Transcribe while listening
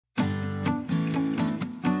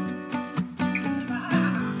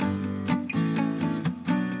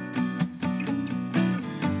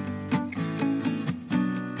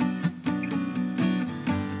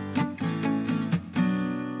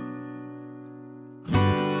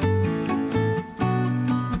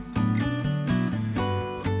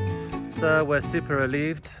So we're super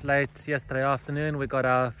relieved. Late yesterday afternoon we got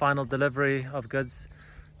our final delivery of goods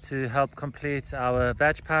to help complete our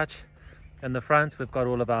veg patch. In the front we've got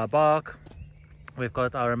all of our bark, we've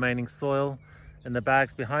got our remaining soil in the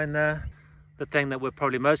bags behind there. The thing that we're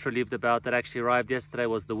probably most relieved about that actually arrived yesterday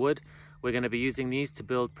was the wood. We're going to be using these to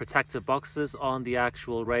build protective boxes on the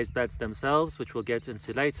actual raised beds themselves, which we'll get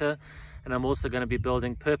into later. And I'm also going to be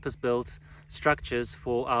building purpose-built structures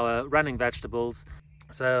for our running vegetables.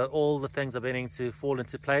 So all the things are beginning to fall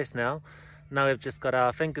into place now. Now we've just got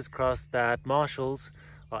our fingers crossed that marshals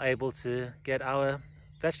are able to get our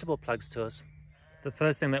vegetable plugs to us. The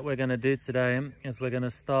first thing that we're going to do today is we're going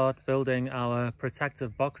to start building our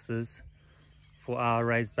protective boxes for our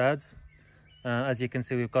raised beds. As you can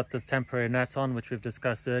see, we've got this temporary net on, which we've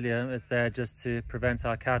discussed earlier. It's there just to prevent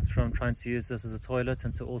our cats from trying to use this as a toilet,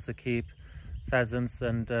 and to also keep pheasants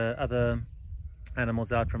and other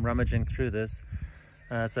animals out from rummaging through this.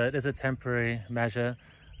 So it is a temporary measure.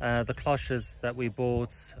 The cloches that we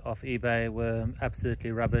bought off eBay were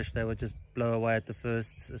absolutely rubbish. They would just blow away at the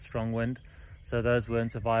first strong wind. So those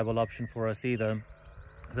weren't a viable option for us either.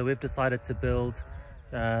 So we've decided to build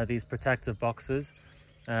these protective boxes.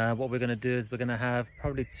 What we're going to do is we're going to have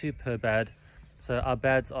probably 2 per bed. So our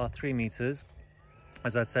beds are 3 meters.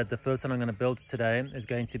 As I said, the first one I'm going to build today is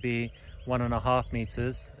going to be 1.5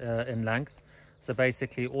 meters in length. So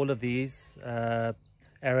basically all of these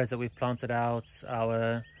areas that we've planted out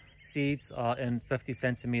our seeds are in 50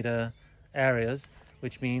 centimeter areas,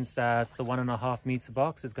 which means that the 1.5 meter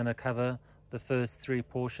box is going to cover the first 3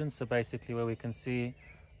 portions. So basically where we can see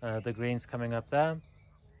the greens coming up there,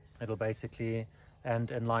 it'll basically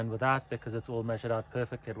end in line with that because it's all measured out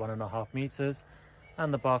perfectly at 1.5 meters.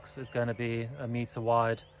 And the box is going to be 1 meter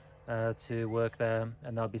wide to work there,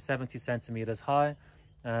 and they'll be 70 centimeters high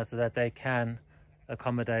so that they can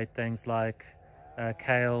accommodate things like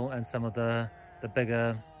kale and some of the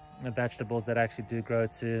bigger vegetables that actually do grow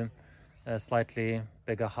to slightly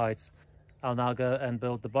bigger heights. I'll now go and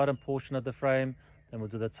build the bottom portion of the frame, then we'll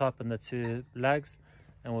do the top and the 2 legs,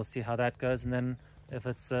 and we'll see how that goes. And then if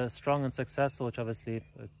it's strong and successful, which obviously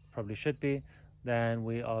it probably should be, then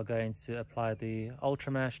we are going to apply the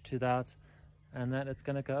ultra mesh to that, and then it's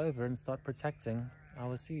going to go over and start protecting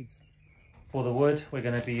our seeds. For the wood, we're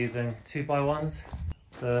going to be using 2x1s.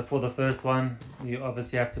 So for the first one, you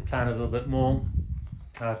obviously have to plan a little bit more.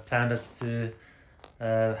 I've planned it to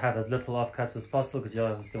have as little offcuts as possible because you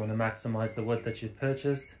obviously want to maximize the wood that you've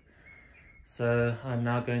purchased. So I'm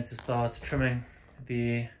now going to start trimming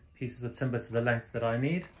the pieces of timber to the length that I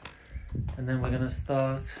need, and then we're going to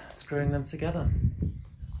start screwing them together.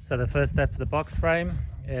 So the first step to the box frame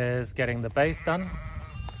is getting the base done.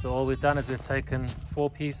 So all we've done is we've taken 4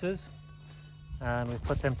 pieces and we've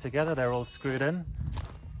put them together. They're all screwed in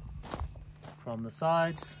from the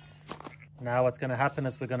sides. Now what's going to happen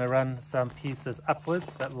is we're going to run some pieces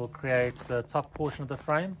upwards that will create the top portion of the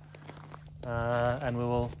frame, and we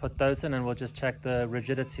will put those in, and we'll just check the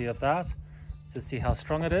rigidity of that to see how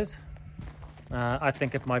strong it is. I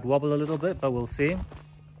think it might wobble a little bit, but we'll see.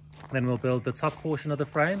 Then we'll build the top portion of the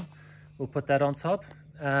frame. We'll put that on top,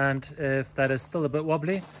 and if that is still a bit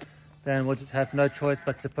wobbly, then we'll just have no choice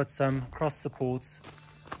but to put some cross supports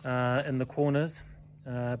in the corners,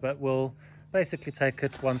 but we'll basically take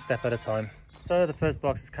it one step at a time. So the first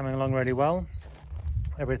box is coming along really well.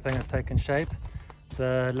 Everything has taken shape.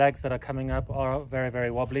 The legs that are coming up are very,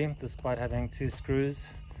 very wobbly, despite having 2 screws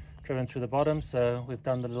driven through the bottom. So we've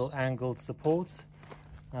done the little angled supports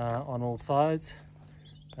on all sides.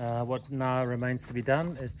 What now remains to be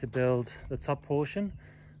done is to build the top portion,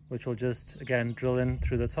 which will just again drill in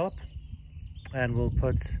through the top, and we'll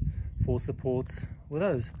put 4 supports with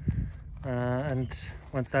those. And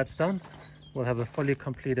once that's done, we'll have a fully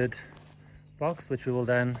completed box, which we will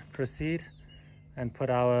then proceed and put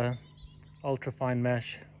our ultra-fine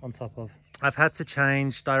mesh on top of. I've had to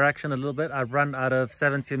change direction a little bit. I've run out of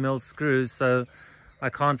 70mm screws, so I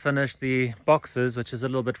can't finish the boxes, which is a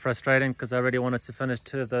little bit frustrating because I really wanted to finish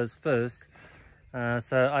 2 of those first.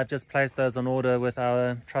 So I've just placed those on order with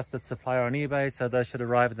our trusted supplier on eBay, so those should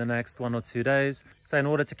arrive in the next 1 or 2 days. So in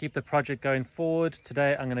order to keep the project going forward,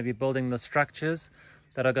 today I'm going to be building the structures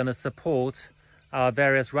that are going to support our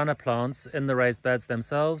various runner plants in the raised beds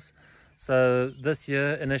themselves. So this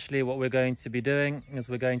year, initially, what we're going to be doing is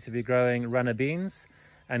we're going to be growing runner beans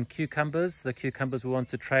and cucumbers. The cucumbers we want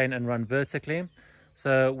to train and run vertically.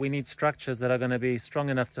 So we need structures that are going to be strong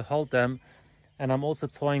enough to hold them. And I'm also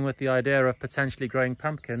toying with the idea of potentially growing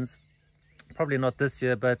pumpkins. Probably not this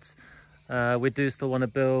year, but we do still want to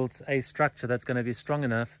build a structure that's going to be strong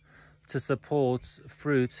enough to support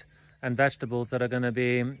fruit and vegetables that are going to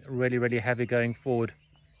be really, really heavy going forward.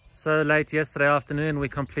 So late yesterday afternoon, we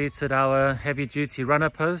completed our heavy duty runner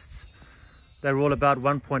posts. They're all about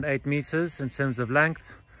 1.8 meters in terms of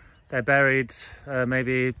length. They're buried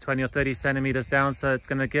maybe 20 or 30 centimeters down, so it's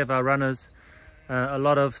going to give our runners a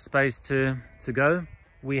lot of space to go.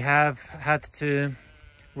 We have had to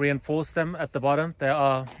reinforce them at the bottom. They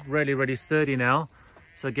are really sturdy now,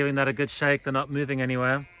 so giving that a good shake, they're not moving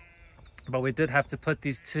anywhere. But we did have to put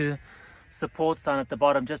these two supports down at the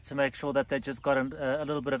bottom just to make sure that they just got a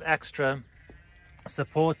little bit of extra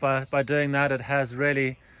support. By doing that, it has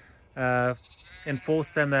really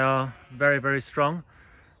enforced them. They are very strong.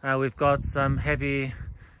 We've got some heavy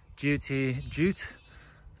duty jute,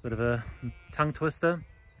 it's a bit of a tongue twister,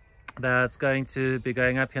 that's going to be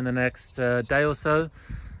going up in the next day or so.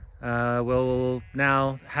 We'll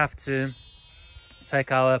now have to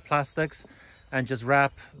take our plastics and just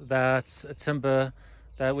wrap that timber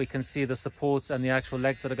that we can see the supports and the actual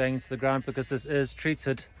legs that are going into the ground, because this is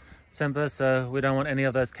treated timber, so we don't want any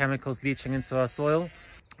of those chemicals leaching into our soil.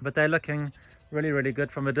 But they're looking really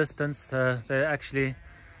good from a distance. They actually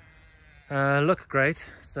look great.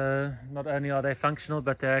 So not only are they functional,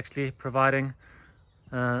 but they're actually providing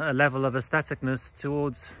a level of aestheticness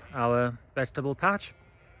towards our vegetable patch.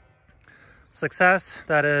 Success,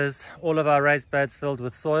 that is all of our raised beds filled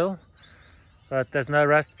with soil. But there's no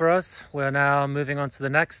rest for us. We're now moving on to the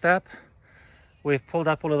next step. We've pulled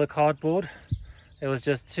up all of the cardboard. It was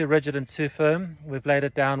just too rigid and too firm. We've laid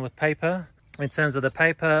it down with paper. In terms of the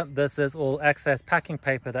paper, this is all excess packing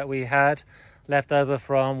paper that we had left over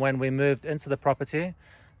from when we moved into the property.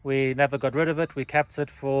 We never got rid of it. We kept it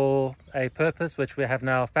for a purpose, which we have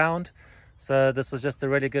now found. So this was just a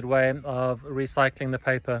really good way of recycling the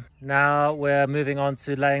paper. Now we're moving on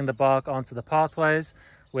to laying the bark onto the pathways.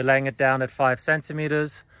 We're laying it down at 5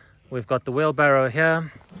 centimeters. We've got the wheelbarrow here,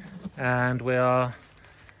 and we are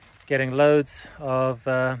getting loads of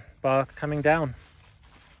bark coming down.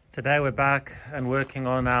 Today we're back and working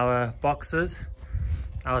on our boxes.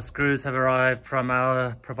 Our screws have arrived from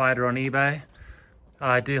our provider on eBay.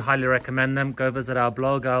 I do highly recommend them. Go visit our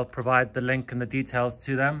blog. I'll provide the link and the details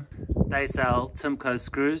to them. They sell Timco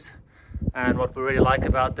screws, and what we really like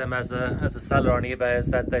about them as a seller on eBay is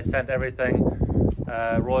that they send everything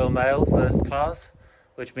Royal Mail first class,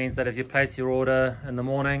 which means that if you place your order in the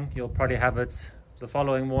morning, you'll probably have it the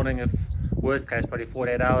following morning. If worst case, probably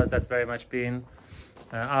 48 hours. That's very much been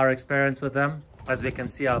our experience with them. As we can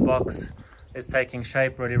see, our box is taking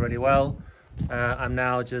shape really well. I'm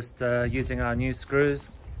now just using our new screws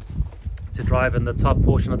to drive in the top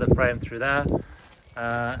portion of the frame through there.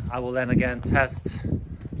 I will then again test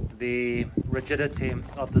the rigidity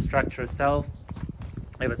of the structure itself.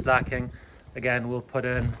 If it's lacking, again, we'll put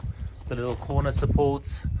in the little corner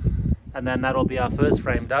supports, and then that'll be our first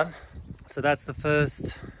frame done. So that's the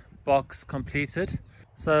first box completed.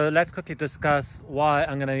 So let's quickly discuss why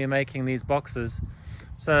I'm going to be making these boxes.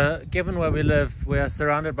 So given where we live, we are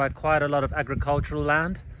surrounded by quite a lot of agricultural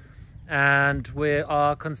land, and we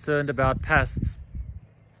are concerned about pests.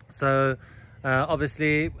 So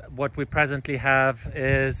obviously what we presently have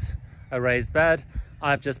is a raised bed.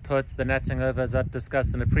 I've just put the netting over, as I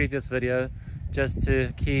discussed in a previous video, just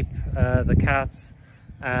to keep the cats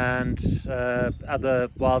and other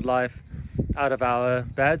wildlife out of our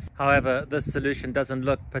beds. However, this solution doesn't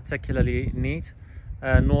look particularly neat,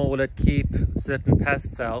 nor will it keep certain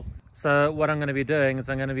pests out. So what I'm going to be doing is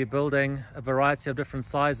I'm going to be building a variety of different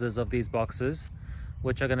sizes of these boxes,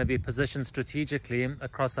 which are going to be positioned strategically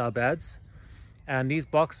across our beds. And these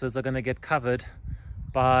boxes are going to get covered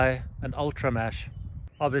by an ultra mesh.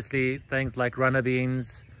 Obviously things like runner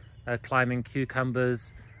beans, climbing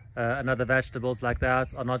cucumbers, and other vegetables like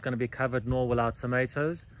that are not going to be covered, nor will our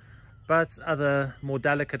tomatoes. But other more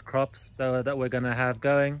delicate crops that we're going to have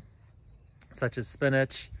going, such as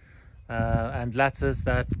spinach and lettuce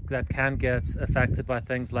that can get affected by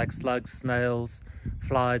things like slugs, snails,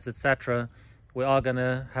 flies, etc., we are going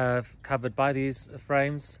to have covered by these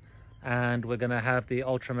frames, and we're going to have the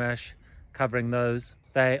ultra mesh covering those.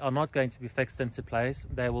 They are not going to be fixed into place.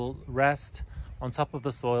 They will rest on top of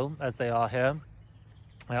the soil as they are here.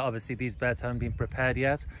 Obviously these beds haven't been prepared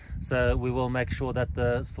yet, so we will make sure that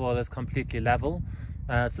the soil is completely level,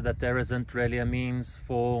 so that there isn't really a means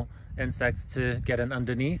for insects to get in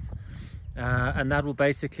underneath, and that will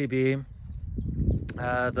basically be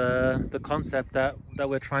the concept that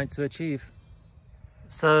we're trying to achieve.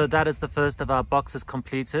 So that is the first of our boxes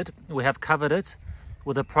completed. We have covered it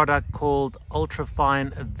with a product called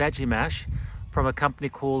ultrafine Veggiemesh from a company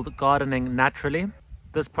called Gardening Naturally.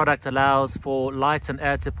 This product allows for light and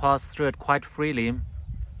air to pass through it quite freely,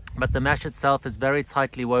 but the mesh itself is very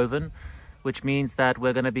tightly woven, which means that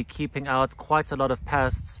we're going to be keeping out quite a lot of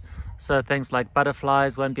pests. So things like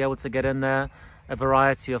butterflies won't be able to get in there, a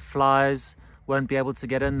variety of flies won't be able to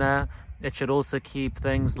get in there. It should also keep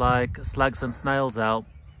things like slugs and snails out.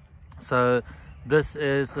 So this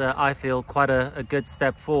is, I feel, quite a good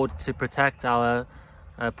step forward to protect our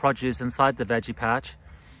produce inside the veggie patch.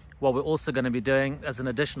 What we're also going to be doing as an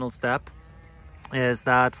additional step is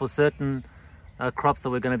that for certain crops that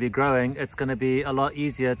we're going to be growing, it's going to be a lot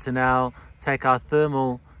easier to now take our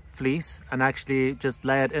thermal fleece and actually just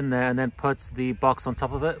lay it in there and then put the box on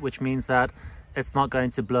top of it, which means that it's not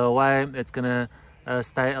going to blow away. It's going to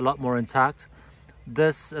stay a lot more intact.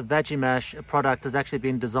 This Veggiemesh product has actually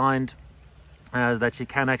been designed that you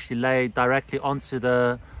can actually lay directly onto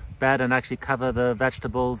the bed and actually cover the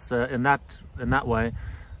vegetables in that way.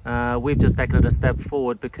 We've just taken it a step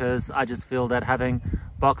forward because I just feel that having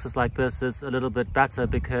boxes like this is a little bit better,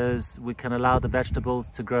 because we can allow the vegetables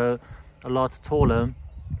to grow a lot taller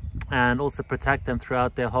and also protect them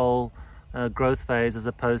throughout their whole growth phase, as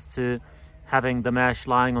opposed to having the mesh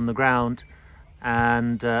lying on the ground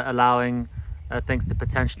and allowing things to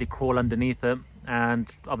potentially crawl underneath it. And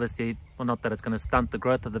obviously, well, not that it's going to stunt the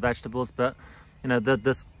growth of the vegetables, but you know,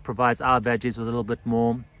 this provides our veggies with a little bit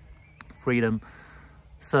more freedom.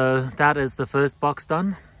 So that is the first box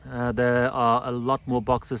done. There are a lot more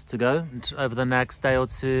boxes to go. And over the next day or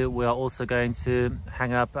two, we are also going to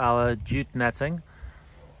hang up our jute netting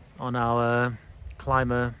on our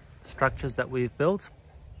climber structures that we've built.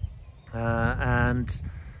 And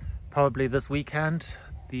probably this weekend,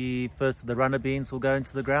 the first of the runner beans will go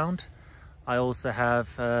into the ground. I also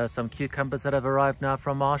have some cucumbers that have arrived now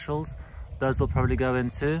from Marshall's. Those will probably go in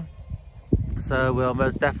too. So we're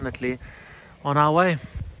most definitely on our way.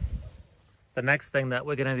 The next thing that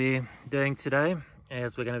we're going to be doing today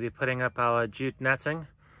is we're going to be putting up our jute netting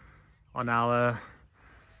on our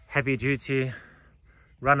heavy duty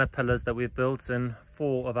runner pillars that we've built in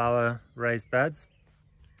 4 of our raised beds.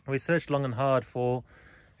 We searched long and hard for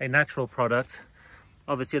a natural product.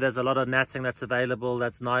 Obviously there's a lot of netting that's available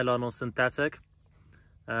that's nylon or synthetic.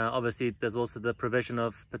 Obviously there's also the provision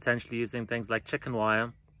of potentially using things like chicken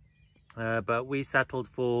wire, but we settled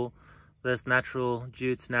for this natural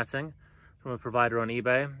jute netting from a provider on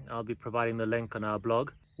eBay. I'll be providing the link on our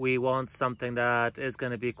blog. We want something that is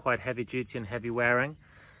going to be quite heavy duty and heavy wearing,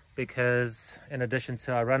 because in addition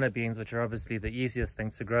to our runner beans, which are obviously the easiest thing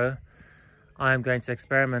to grow, I am going to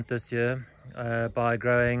experiment this year by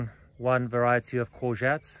growing one variety of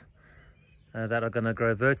courgettes that are going to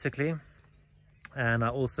grow vertically, and I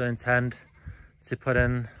also intend to put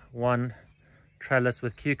in one trellis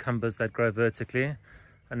with cucumbers that grow vertically,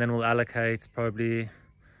 and then we'll allocate probably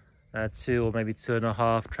 2 or maybe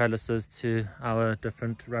 2.5 trellises to our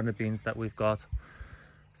different runner beans that we've got.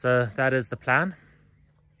 So that is the plan.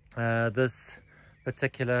 This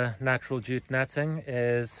particular natural jute netting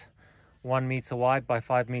is 1 meter wide by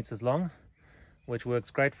 5 meters long, which works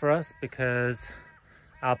great for us because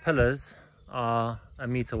our pillars are 1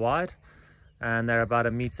 meter wide and they're about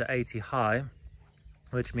 1.80 meters high,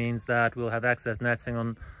 which means that we'll have excess netting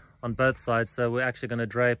on both sides. So we're actually going to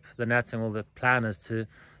drape the netting, well, the plan is to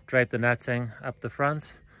drape the netting up the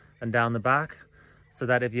front and down the back, so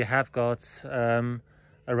that if you have got a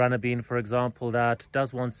runner bean, for example, that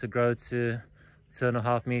does want to grow to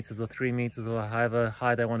 2.5 meters or 3 meters or however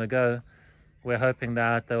high they want to go, we're hoping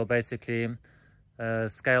that they'll basically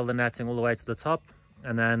scale the netting all the way to the top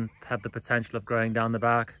and then have the potential of growing down the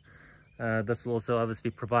back. This will also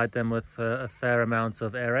obviously provide them with a fair amount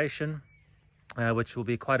of aeration, which will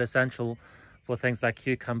be quite essential for things like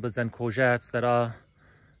cucumbers and courgettes that are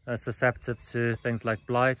susceptible to things like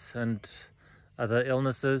blight and other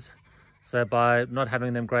illnesses. So by not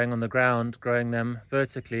having them growing on the ground, growing them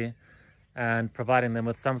vertically and providing them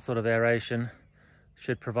with some sort of aeration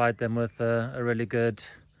should provide them with a really good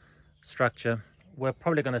structure. We're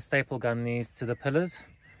probably going to staple gun these to the pillars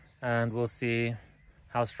and we'll see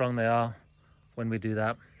how strong they are when we do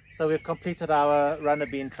that. So we've completed our runner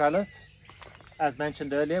bean trellis. As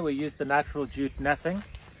mentioned earlier, we used the natural jute netting.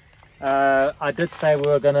 I did say we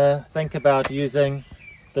were going to think about using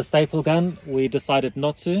the staple gun. We decided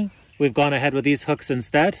not to. We've gone ahead with these hooks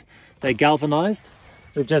instead. They're galvanized.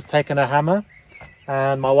 We've just taken a hammer,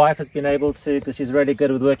 and my wife has been able to, because she's really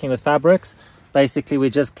good with working with fabrics, basically we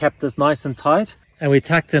just kept this nice and tight, and we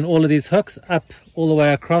tacked in all of these hooks up all the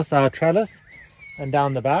way across our trellis and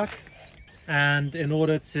down the back. And in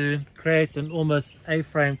order to create an almost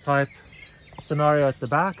A-frame type scenario at the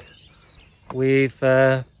back, we've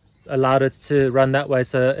allowed it to run that way,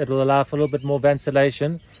 so it will allow for a little bit more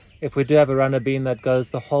ventilation. If we do have a runner bean that goes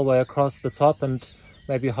the whole way across the top and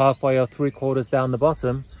maybe halfway or 3/4 down the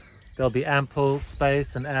bottom, there'll be ample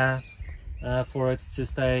space and air for it to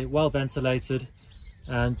stay well ventilated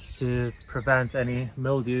and to prevent any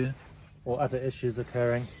mildew or other issues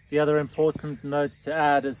occurring. The other important note to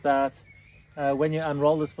add is that when you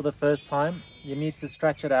unroll this for the first time, you need to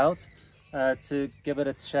stretch it out to give it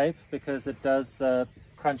its shape, because it does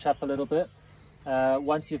crunch up a little bit.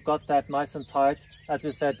 Once you've got that nice and tight, as we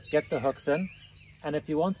said, get the hooks in. And if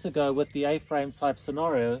you want to go with the A-frame type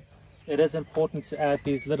scenario, it is important to add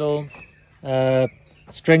these little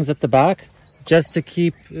strings at the back just to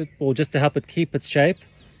keep, or just to help it keep its shape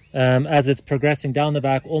as it's progressing down the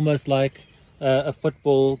back, almost like a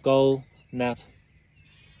football goal net.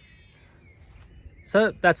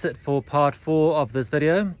 So that's it for part 4 of this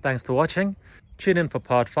video. Thanks for watching. Tune in for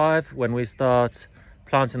part 5 when we start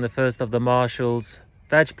planting the first of the Marshall's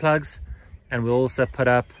veg plugs, and we'll also put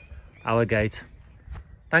up our gate.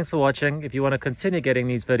 Thanks for watching. If you want to continue getting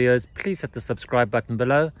these videos, please hit the subscribe button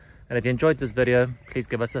below. And if you enjoyed this video, please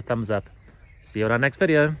give us a thumbs up. See you on our next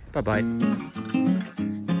video. Bye-bye.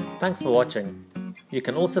 Thanks for watching. You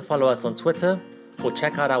can also follow us on Twitter or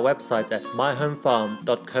check out our website at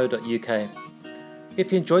myhomefarm.co.uk.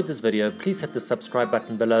 If you enjoyed this video, please hit the subscribe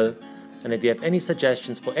button below. And if you have any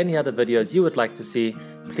suggestions for any other videos you would like to see,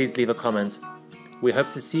 please leave a comment. We hope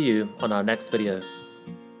to see you on our next video.